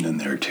onion in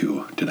there,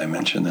 too. Did I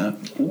mention that?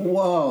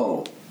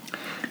 Whoa.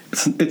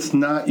 It's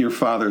not your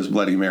father's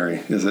Bloody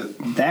Mary, is it?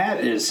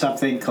 That is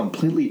something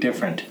completely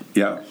different.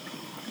 Yeah.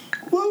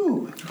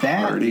 Woo!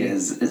 That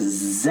is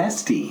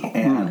zesty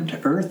and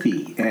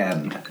earthy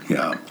and...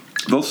 Yeah.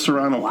 Those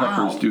serrano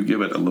peppers do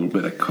give it a little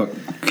bit of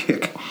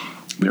kick.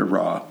 They're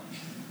raw.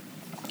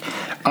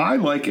 I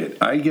like it.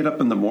 I get up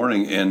in the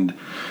morning and,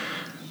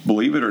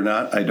 believe it or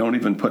not, I don't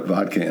even put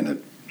vodka in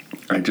it.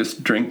 I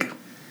just drink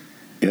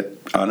it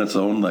on its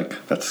own.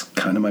 Like, that's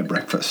kind of my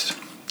breakfast.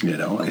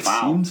 It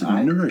seems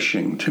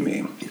nourishing to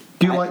me.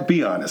 Do you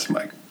be honest,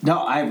 Mike? No,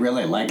 I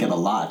really like it a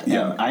lot.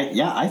 Yeah.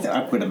 And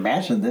I would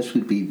imagine this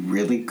would be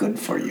really good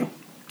for you.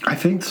 I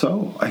think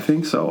so.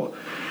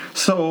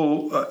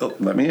 So,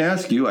 let me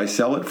ask you, I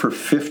sell it for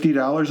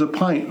 $50 a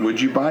pint. Would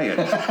you buy it?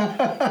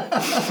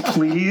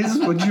 Please,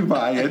 would you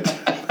buy it?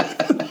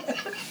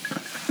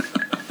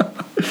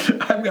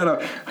 I've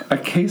got a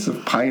case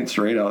of pints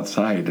right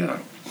outside.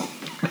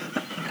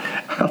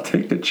 I'll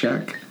take the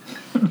check.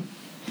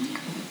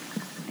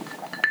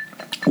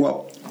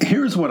 Well,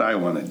 here's what I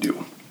want to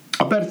do.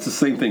 I'll bet it's the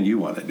same thing you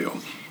want to do.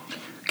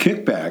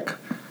 Kick back,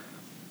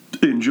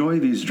 enjoy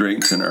these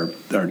drinks in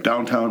our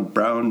downtown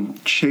brown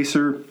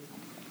chaser,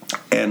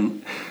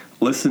 and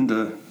listen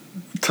to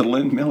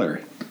Lynn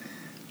Miller.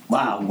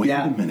 Wow. Wait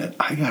a minute.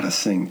 I got to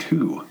sing,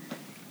 too.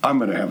 I'm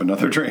going to have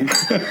another drink.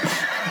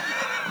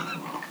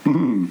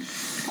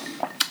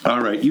 All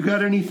right. You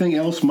got anything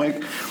else,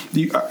 Mike?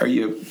 Are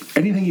you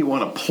anything you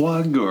want to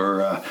plug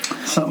or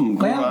something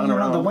going on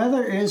around? The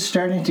weather is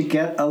starting to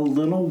get a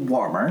little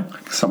warmer.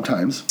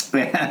 Sometimes.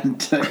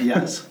 And,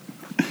 yes.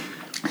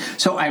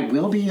 So I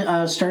will be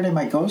starting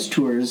my ghost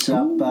tours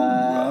up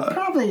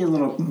probably a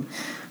little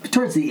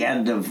towards the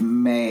end of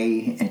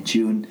May and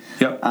June.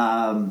 Yep.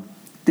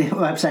 The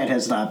website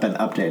has not been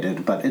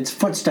updated, but it's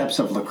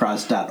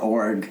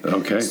footstepsoflacrosse.org.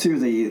 Okay. It's through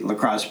the La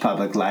Crosse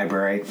Public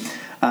Library.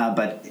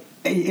 But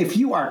if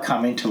you are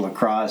coming to La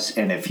Crosse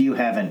and if you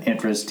have an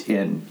interest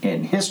in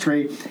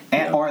history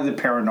or the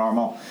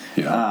paranormal,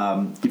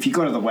 if you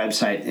go to the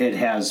website, it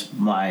has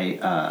my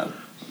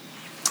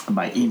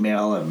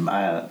email and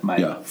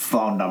my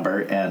phone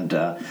number, and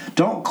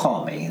don't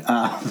call me,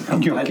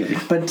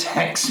 but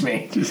text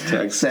me. Just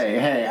text. Say,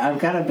 hey, I've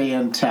got to be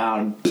in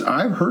town.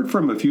 I've heard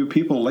from a few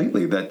people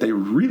lately that they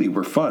really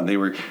were fun. They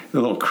were a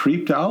little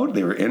creeped out.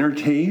 They were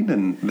entertained,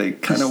 and they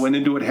kind of went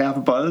into it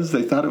half buzzed.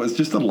 They thought it was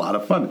just a lot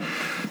of fun.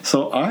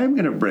 So I'm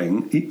going to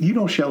bring,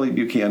 Shelley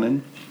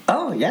Buchanan?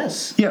 Oh,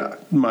 yes. Yeah,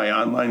 my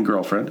online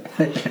girlfriend.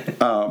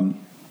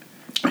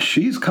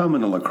 She's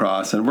coming to La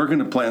Crosse, and we're going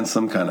to plan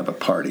some kind of a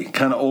party,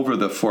 kind of over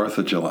the 4th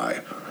of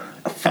July.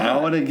 I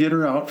want to get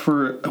her out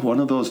for one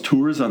of those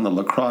tours on the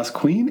La Crosse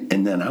Queen,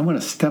 and then I want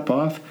to step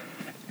off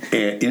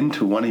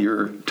into one of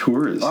your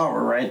tours. Oh,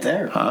 we're right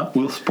there. Huh?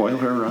 We'll spoil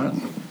her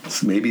run.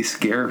 Maybe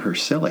scare her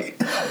silly.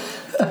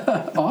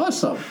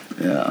 Awesome.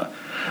 Yeah.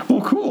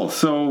 Well, cool.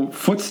 So,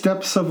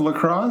 Footsteps of La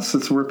Crosse,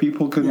 it's where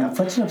people can... Yeah,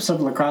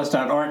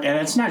 footstepsoflacrosse.org. And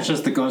it's not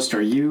just the ghost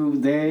tour.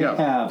 They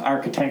have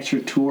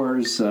architecture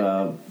tours,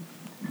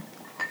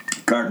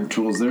 garden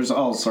tools. There's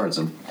all sorts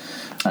of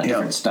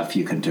different stuff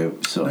you can do.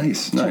 So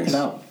nice. Check it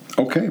out.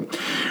 Okay.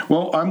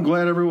 Well, I'm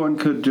glad everyone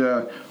could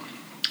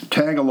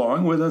tag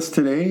along with us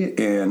today.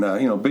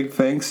 And, big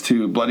thanks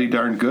to Bloody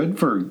Darn Good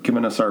for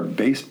giving us our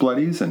base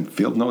bloodies and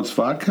Field Notes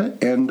vodka.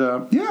 And,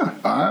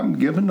 I'm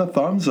giving a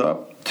thumbs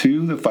up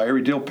to the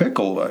Fiery Dill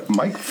Pickle.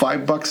 Mike,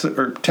 $5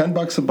 or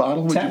 $10 a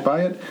bottle, would you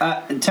buy it?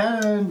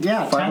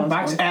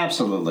 $10,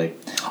 absolutely.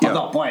 Yeah.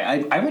 Although, boy,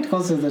 I would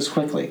go through this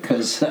quickly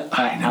because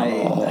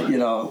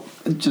I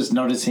just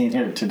noticing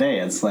here today,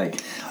 it's like,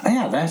 oh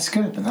yeah, that's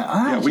good. And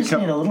I just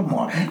need a little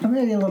more,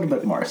 maybe a little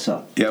bit more.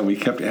 So yeah, we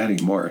kept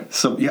adding more.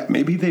 So yeah,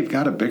 maybe they've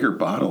got a bigger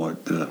bottle.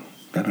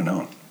 I don't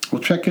know.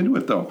 We'll check into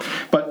it though.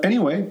 But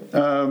anyway,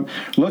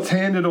 let's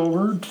hand it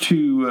over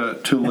to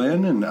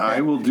Lynn, and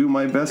I will do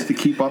my best to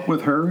keep up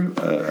with her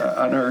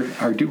on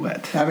our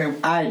duet. I mean,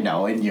 I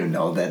know, and you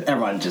know that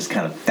everyone just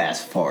kind of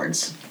fast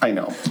forwards. I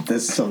know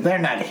this, so they're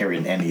not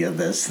hearing any of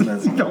this.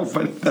 No,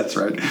 but that's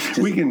right.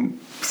 We can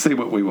say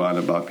what we want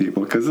about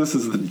people because this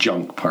is the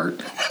junk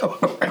part.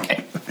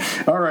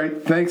 All right.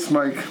 Thanks,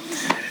 Mike.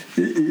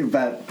 You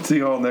bet. See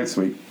you all next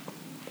week.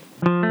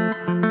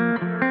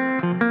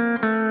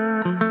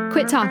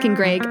 Quit talking,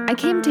 Greg. I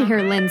came to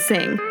hear Lynn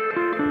sing.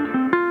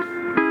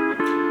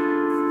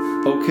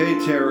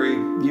 Okay, Terry,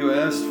 you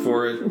asked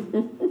for it.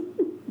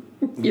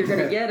 You're going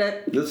to get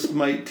it. This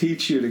might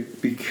teach you to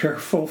be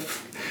careful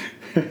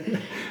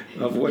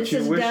of what this you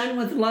is wish. done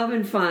with love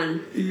and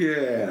fun.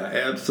 Yeah,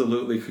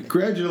 absolutely.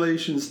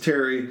 Congratulations,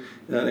 Terry,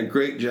 on a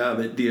great job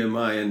at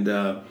DMI. And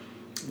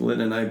Lynn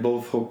and I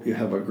both hope you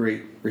have a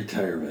great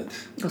retirement.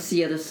 I'll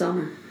see you this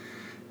summer.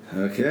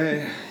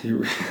 Okay.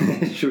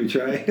 Should we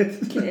try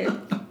it? Okay.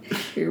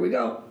 Here we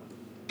go.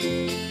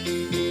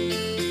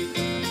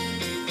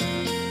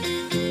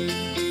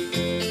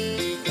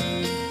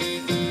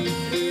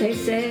 They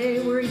say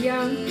we're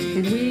young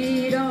and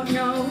we don't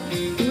know.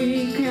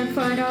 We can't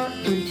find out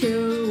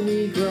until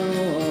we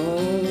grow.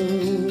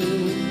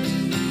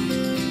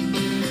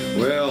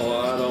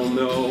 Well, I don't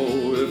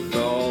know if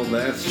all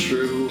that's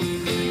true,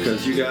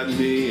 'cause you got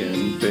me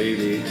and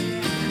baby,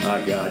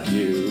 I got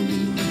you.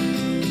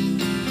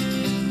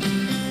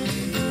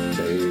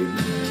 Babe.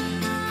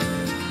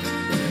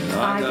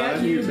 I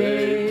got you,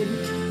 babe.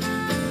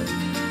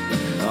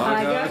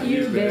 I got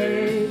you,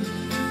 babe.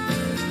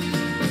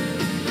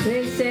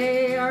 They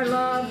say our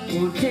love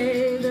won't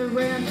pay the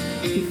rent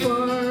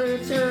before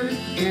it's earned,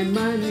 and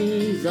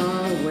money's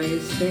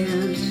always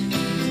spent.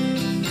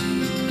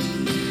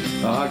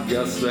 I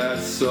guess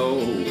that's so.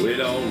 We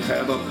don't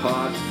have a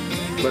pot,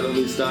 but at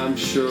least I'm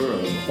sure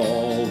of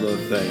all the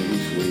things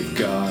we've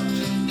got.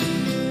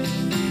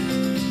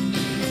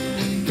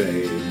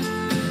 Babe.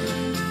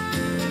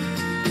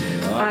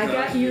 I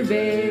got you,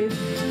 babe.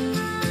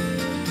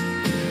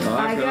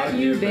 I got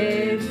you,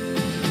 babe.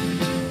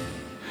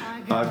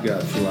 I've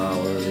got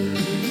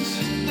flowers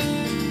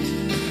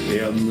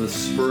in the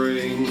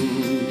spring.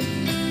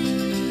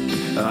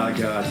 I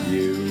got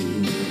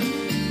you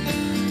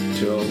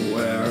to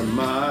wear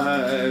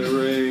my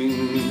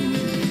ring.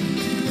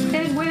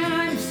 And when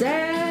I'm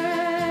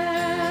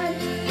sad,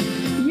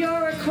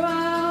 you're a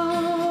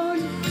clown.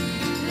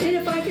 And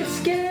if I get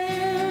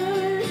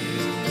scared,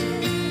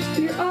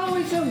 you're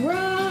always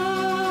around.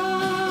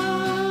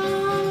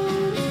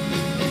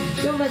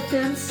 Don't let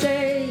them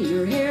say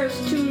your hair's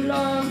too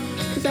long,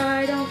 'cause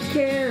I don't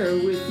care.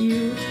 With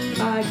you,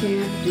 I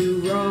can't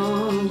do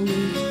wrong.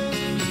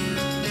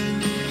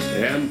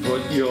 And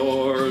put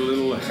your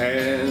little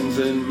hands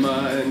in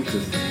mine,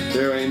 'cause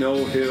there ain't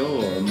no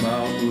hill or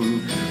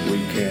mountain we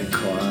can't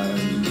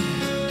climb.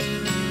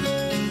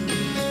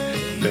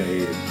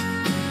 Babe.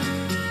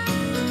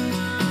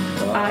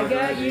 I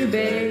got you,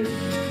 babe.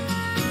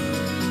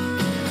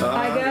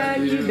 I got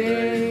you,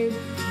 babe.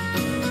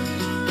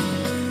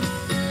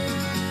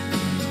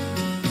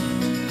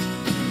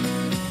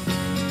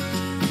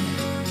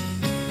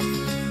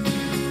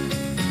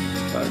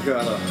 I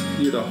got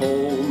you to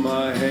hold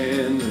my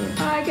hand.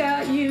 I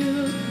got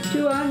you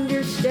to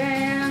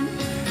understand.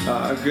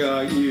 I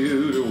got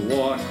you to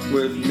walk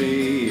with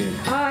me.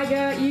 I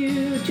got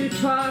you to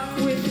talk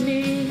with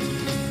me.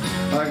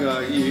 I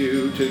got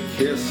you to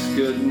kiss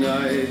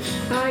goodnight.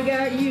 I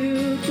got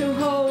you to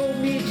hold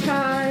me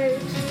tight.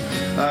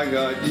 I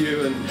got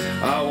you and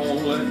I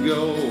won't let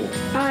go.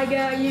 I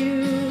got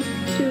you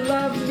to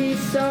love me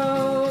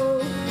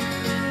so.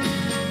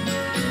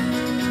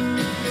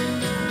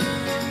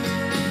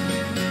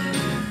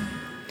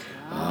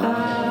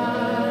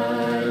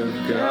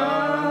 I've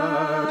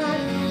got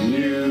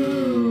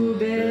you,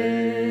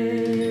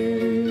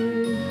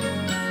 babe.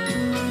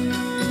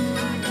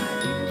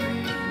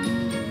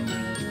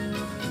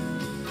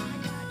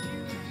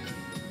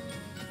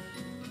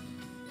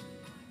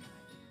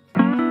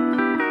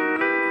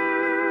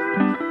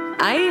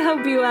 I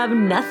hope you have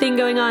nothing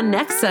going on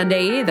next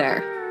Sunday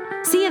either.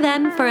 See you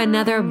then for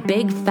another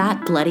Big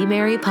Fat Bloody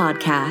Mary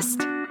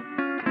podcast.